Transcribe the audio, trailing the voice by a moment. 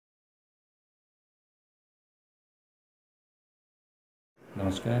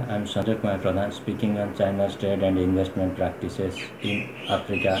Namaskar, I am Sanjay Kumar Pradhan speaking on China's trade and investment practices in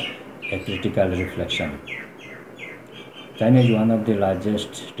Africa, a critical reflection. China is one of the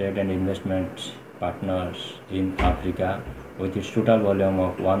largest trade and investment partners in Africa with its total volume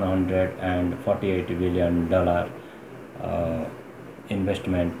of $148 billion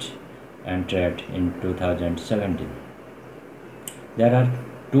investment and trade in 2017. There are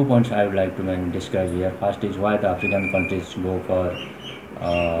 2 points I would like to describe here. First is why the African countries go for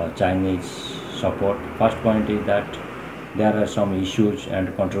Chinese support. First point is that there are some issues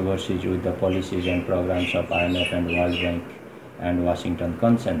and controversies with the policies and programs of IMF and World Bank and Washington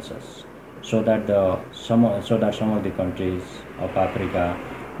Consensus, so that some of the countries of Africa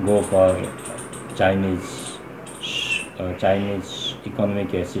go for Chinese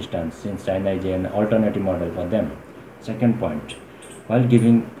economic assistance, since China is an alternative model for them. Second point, while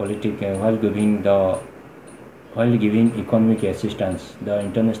giving economic assistance, the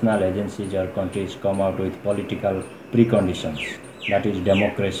international agencies or countries come out with political preconditions, that is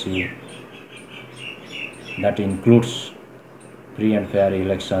democracy, that includes free and fair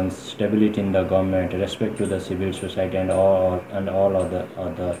elections, stability in the government, respect to the civil society, and all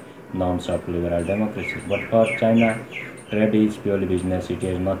other norms of liberal democracy. But for China, trade is purely business. It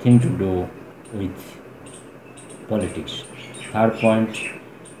has nothing to do with politics. Third point,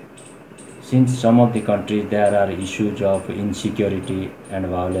 since some of the countries there are issues of insecurity and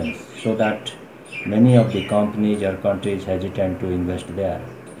violence, so that many of the companies or countries hesitant to invest there.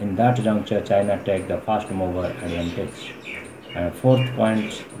 In that juncture, China takes the fast mover advantage. And fourth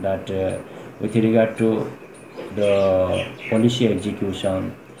point, that with regard to the policy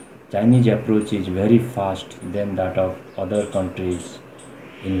execution, Chinese approach is very fast than that of other countries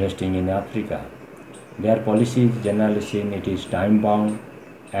investing in Africa. Their policy is generally seen it is time bound,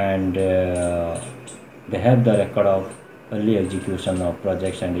 and they have the record of early execution of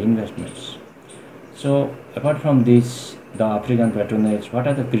projects and investments. So apart from this, the African patronage, what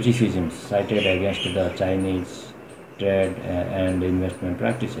are the criticisms cited against the Chinese trade and investment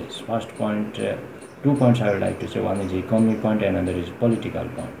practices? First point, 2 points I would like to say. One is economic point and another is political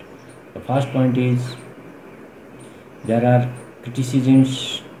point. The first point is there are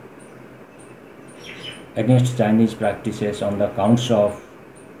criticisms against Chinese practices on the counts of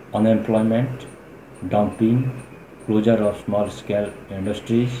unemployment, dumping, closure of small-scale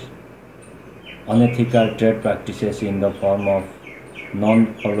industries, unethical trade practices in the form of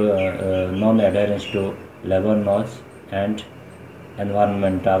non-adherence to labor laws and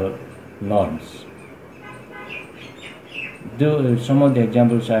environmental norms. Some of the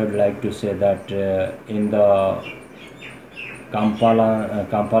examples I would like to say that in the Kampala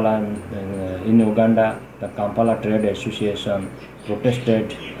in Uganda, the Kampala Trade Association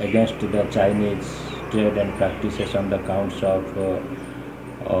protested against the Chinese trade and practices on the counts of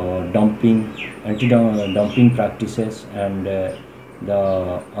anti-dumping practices and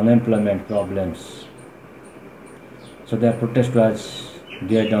the unemployment problems. So their protest was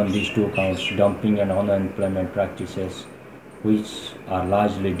geared on these two counts, dumping and unemployment practices, which are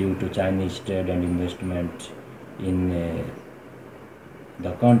largely due to Chinese trade and investment in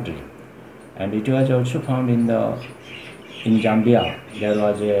the country. And it was also found in Zambia. There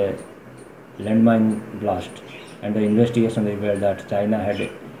was a landmine blast, and the investigation revealed that China had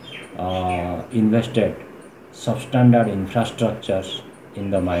invested substandard infrastructures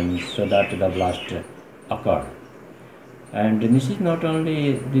in the mines so that the blast occurred. And this is not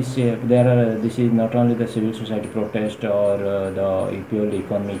only this is not only the civil society protest or the purely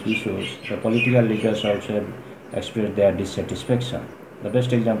economic issues. The political leaders also expressed their dissatisfaction. The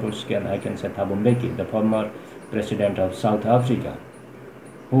best examples I can say Thabo Mbeki, the former president of South Africa,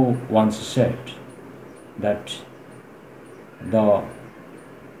 who once said that the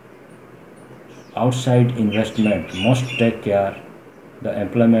outside investment must take care the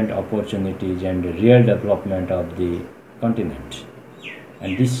employment opportunities and the real development of the continent.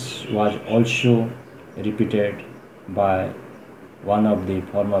 And this was also repeated by one of the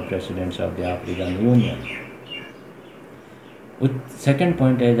former presidents of the African Union. With second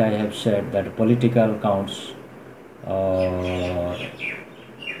point, as I have said, that political counts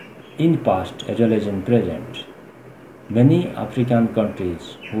in past as well as in present, many African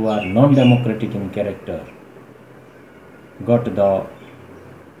countries who are non-democratic in character got the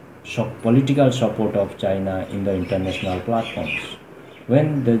political support of China in the international platforms.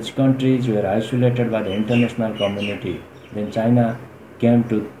 When these countries were isolated by the international community, then China came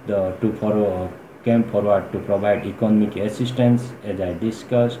forward to provide economic assistance, as I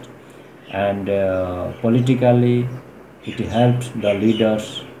discussed, and politically it helped the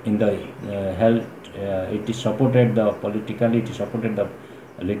leaders in the it is supported the politically, it is supported the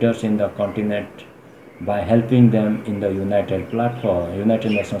leaders in the continent by helping them in the United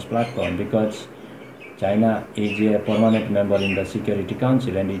Nations platform, because China is a permanent member in the Security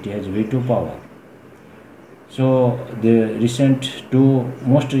Council and it has veto power. So the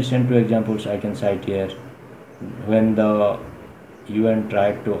most recent two examples I can cite here: when the UN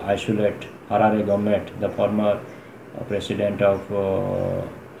tried to isolate Harare government, the former president of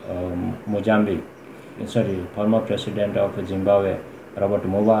former president of Zimbabwe, Robert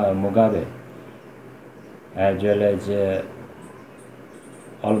Mugabe, as well as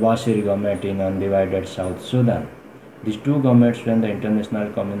al-Bashir government in undivided South Sudan. These two governments, when the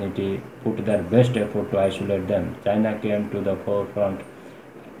international community put their best effort to isolate them, China came to the forefront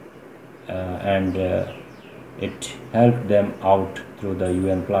and it helped them out through the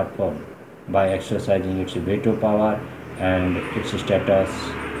UN platform by exercising its veto power and its status,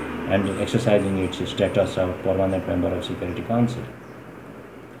 and exercising its status of permanent member of Security Council.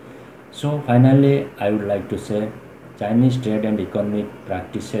 So finally, I would like to say Chinese trade and economic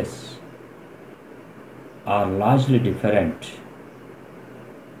practices are largely different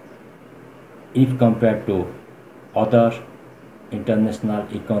if compared to other international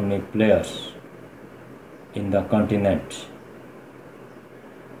economic players in the continent.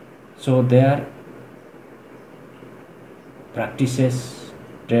 So their practices,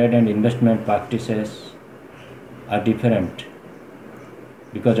 trade and investment practices, are different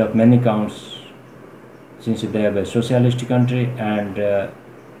because of many counts, since they have a socialist country and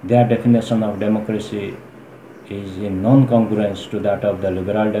their definition of democracy is in non-congruence to that of the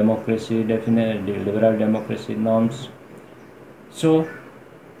liberal democracy norms. So,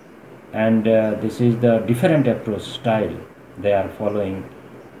 and this is the different approach style they are following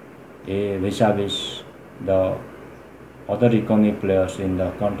vis-a-vis the other economic players in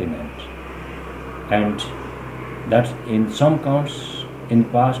the continent, and that in some counts in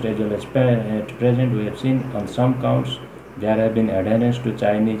past as well as at present we have seen on some counts there have been adherence to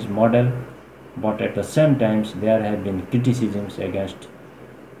Chinese model, but at the same time there have been criticisms against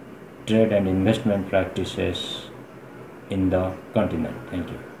trade and investment practices in the continent. Thank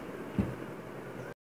you.